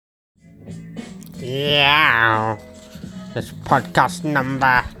Yeah, it's podcast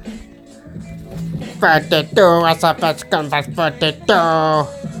number 32, Sfs Podcast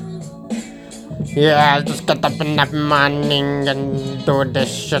 32. Yeah, just get up in the morning and do this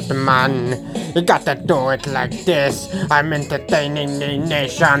shit, man. You gotta do it like this. I'm entertaining the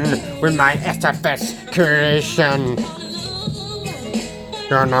nation with my Sfs creation.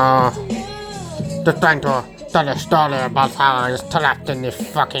 You know, just trying to tell a story about how I was trapped in this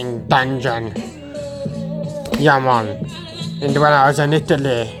fucking dungeon. Yeah, man. And when I was in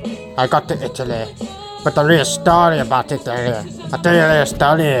Italy, I got to Italy. But the real story about Italy, I'll tell you the real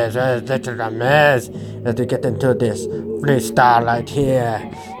story is Richard Ramirez is to get into this freestyle right here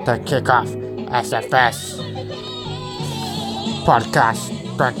to kick off Sfs Podcast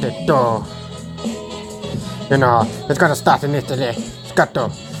 22. You know, it's gonna start in Italy. It's got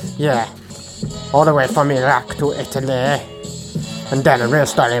to, yeah, all the way from Iraq to Italy. And then a real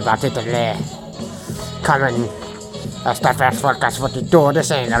story about Italy. Coming. Sfs Podcast 42, this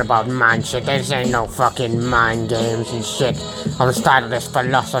ain't about mind shit, this ain't no fucking mind games and shit. I'm tired of this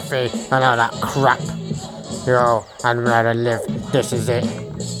philosophy and all that crap. Yo, I'd rather live, this is it.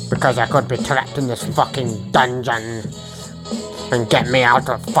 Because I could be trapped in this fucking dungeon. And get me out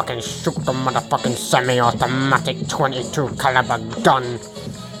or fucking shoot the motherfucking semi-automatic 22 caliber gun.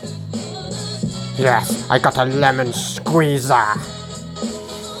 Yes, I got a lemon squeezer.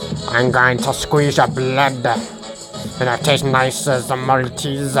 I'm going to squeeze your blood. And it tastes nice as a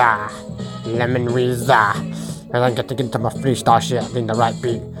Malteser, lemon weezer. And I get to get into my freestyle shit in the right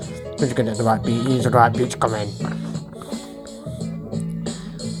beat. When you get the right beat, the right beats coming.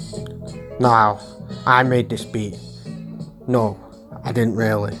 Now, I made this beat. No, I didn't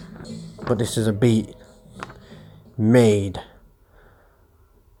really. But this is a beat made,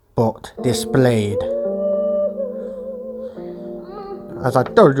 but displayed. As I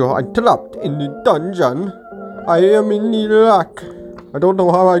told you, I'm trapped in the dungeon. I am in Iraq. I don't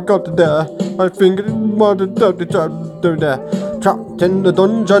know how I got there. I think it was there. Trapped in the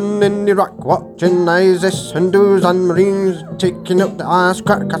dungeon in Iraq, watching ISIS and Hindus and Marines taking up the ass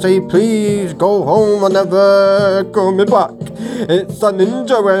crack. I say, please go home, I'm never coming back. It's a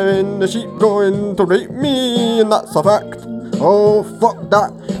ninja wearing the sheep going to rape me, and that's a fact. Oh, fuck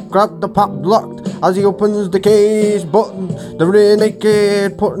that. Grab the padlock as he opens the cage button. The rear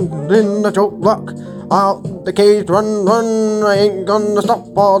naked putting in the choke lock. Out the cage, run, I ain't gonna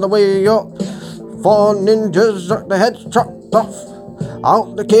stop all the way up. 4 ninjas got their heads chopped off.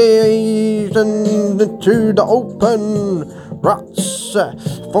 Out the cage and into the open. Rats,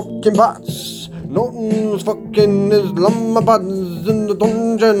 fucking bats. Nothing's fucking Islamabad's in the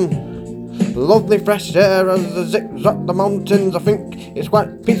dungeon. Lovely fresh air as the zigzag the mountains. I think it's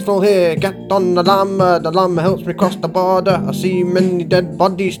quite peaceful here. Get on the llama helps me cross the border. I see many dead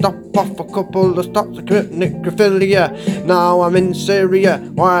bodies. Stop off a couple of stops to commit necrophilia. Now I'm in Syria.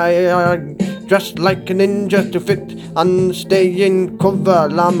 Why I dressed like a ninja to fit and stay in cover.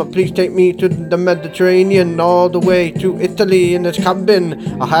 Llama, please take me to the Mediterranean, all the way to Italy in this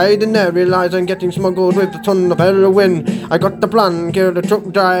cabin. I hide in there, realize I'm getting smuggled with a ton of heroin. I got the plan, kill the truck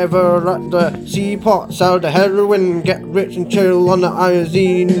driver at the seaport, sell the heroin, get rich and chill on the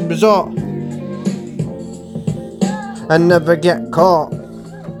Iozine resort, and never get caught.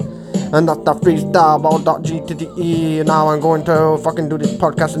 And that's the freestyle about .g to the E. Now I'm going to fucking do this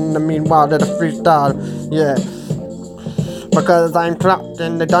podcast in the meanwhile to the freestyle. Yeah. Because I'm trapped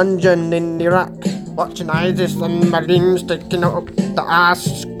in the dungeon in Iraq, watching ISIS and Marines taking up the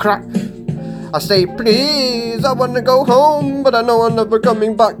ass crack. I say, please, I wanna go home, but I know I'm never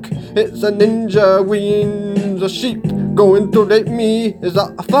coming back. It's a ninja weans a sheep going to rape me. Is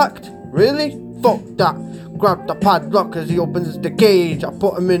that a fact? Really? Fuck that. Grab the padlock as he opens the cage. I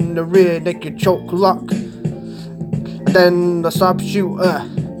put him in the rear naked choke lock. And then the sharpshooter.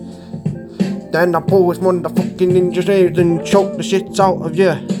 Then I pull his motherfucking ninja slaves and choke the shit out of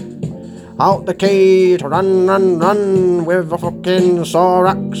you. Out the cage, run with a fucking saw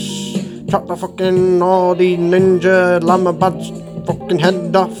axe. Chop the fucking all these ninja llamabads fucking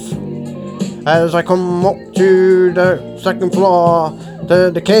head off. As I come up to the 2nd floor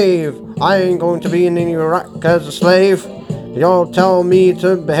to the cave, I ain't going to be in Iraq as a slave. Y'all tell me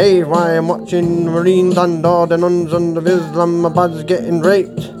to behave while I'm watching Marines and all the nuns and the Islamabads getting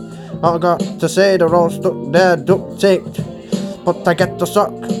raped. I got to say they're all stuck there duct taped, but I get to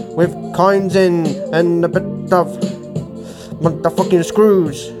suck with coins in and a bit of motherfucking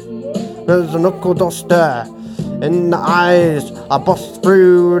screws. There's a knuckle duster in the eyes. I bust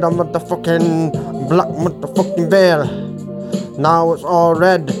through the motherfucking black motherfucking veil. Now it's all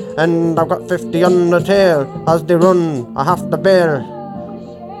red, and I've got 50 on the tail. As they run, I have to bail.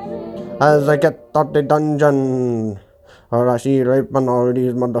 as I get out the dungeon. Or I see raping all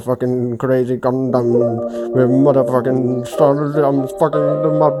these motherfucking crazy Gundam with motherfucking I'm fucking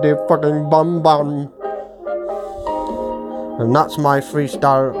them up the fucking bum. And that's my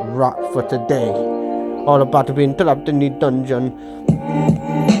freestyle rap for today. All about to be trapped in the dungeon.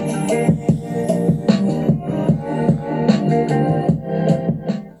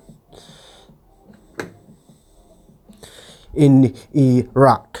 In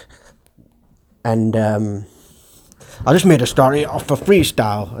Iraq. And I just made a story off a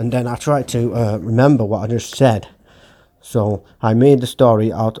freestyle, and then I tried to remember what I just said. So I made the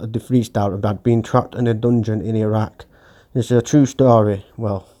story out of the freestyle about being trapped in a dungeon in Iraq. It's a true story.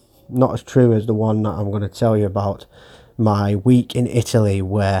 Well, not as true as the one that I'm going to tell you about. My week in Italy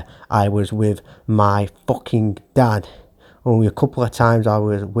where I was with my fucking dad. Only a couple of times I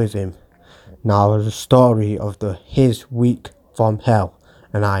was with him. Now there's a story of his week from hell,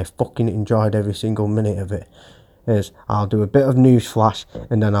 and I fucking enjoyed every single minute of it. I'll do a bit of newsflash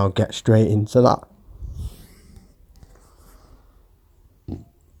and then I'll get straight into that.